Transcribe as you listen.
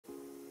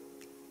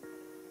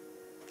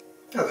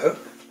Hello,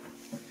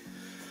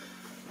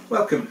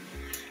 welcome.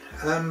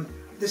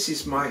 This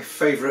is my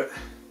favourite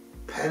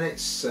pen.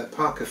 It's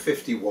Parker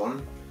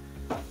 51,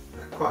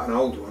 quite an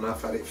old one.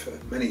 I've had it for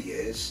many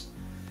years,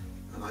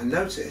 and I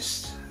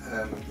noticed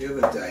the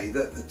other day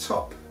that the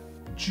top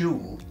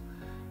jewel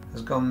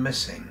has gone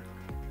missing,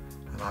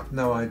 and I've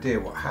no idea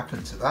what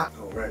happened to that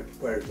or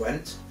where it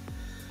went.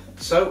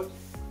 So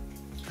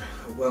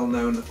a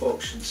well-known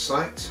auction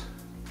site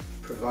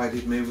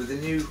provided me with a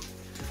new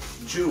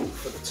jewel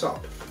for the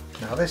top.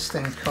 Now this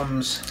thing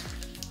comes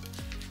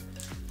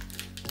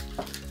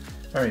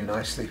very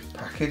nicely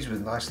packaged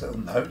with a nice little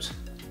note,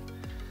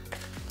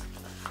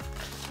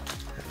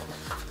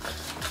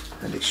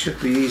 and it should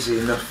be easy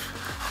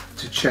enough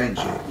to change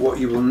it. What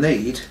you will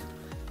need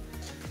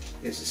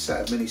is a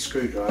set of mini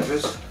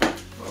screwdrivers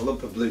or a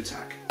lump of blue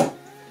tack, and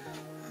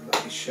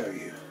let me show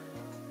you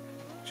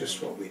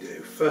just what we do.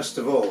 First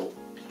of all,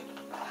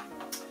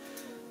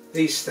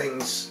 these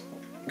things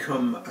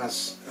come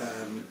as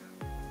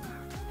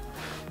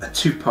a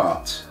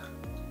two-part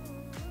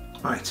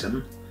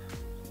item.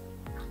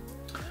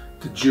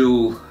 The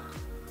jewel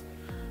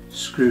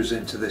screws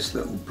into this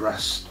little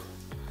brass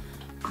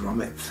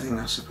grommet thing,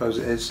 I suppose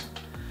it is.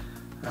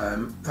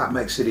 That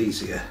makes it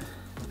easier.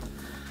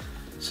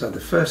 So the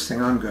first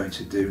thing I'm going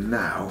to do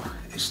now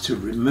is to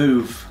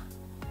remove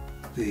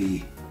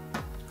the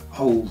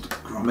old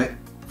grommet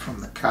from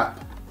the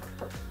cap.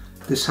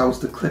 This holds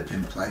the clip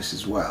in place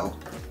as well.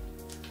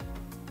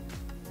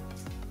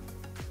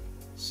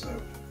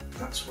 So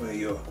that's where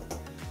your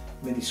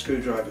mini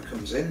screwdriver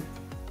comes in.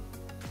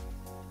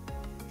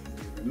 And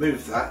you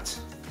remove that,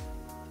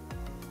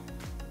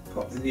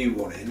 pop the new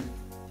one in.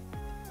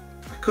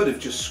 I could have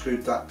just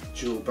screwed that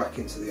jewel back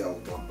into the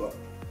old one, but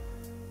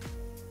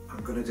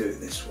I'm going to do it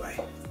this way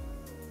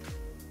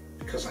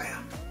because I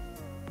am.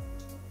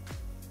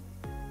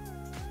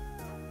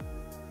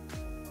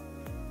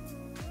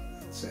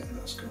 That's it,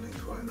 that's gone in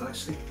quite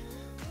nicely.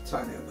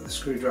 Tighten it up with a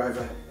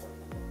screwdriver.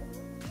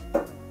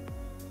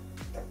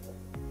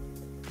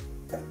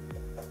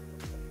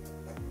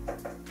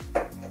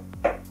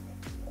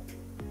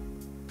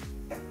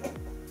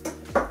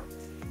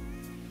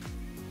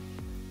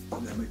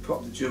 And then we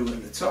pop the jewel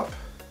in the top,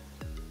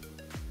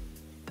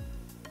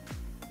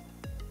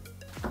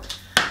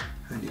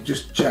 and you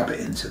just jab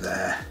it into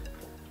there,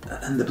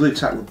 and the blue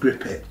tack will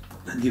grip it,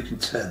 and you can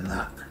turn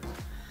that.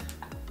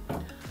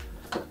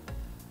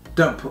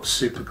 Don't put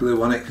super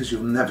glue on it because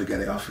you'll never get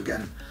it off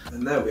again.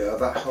 And there we are,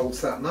 that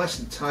holds that nice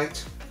and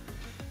tight,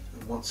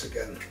 and once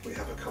again we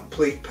have a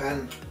complete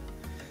pen.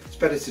 It's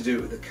better to do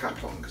it with the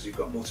cap on because you've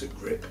got more to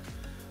grip,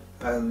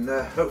 and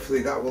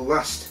hopefully that will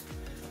last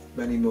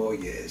many more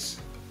years.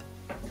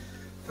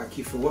 Thank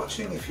you for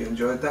watching. If you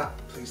enjoyed that,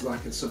 please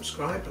like and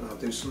subscribe, and I'll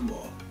do some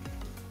more.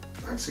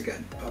 Thanks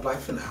again. Bye bye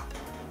for now.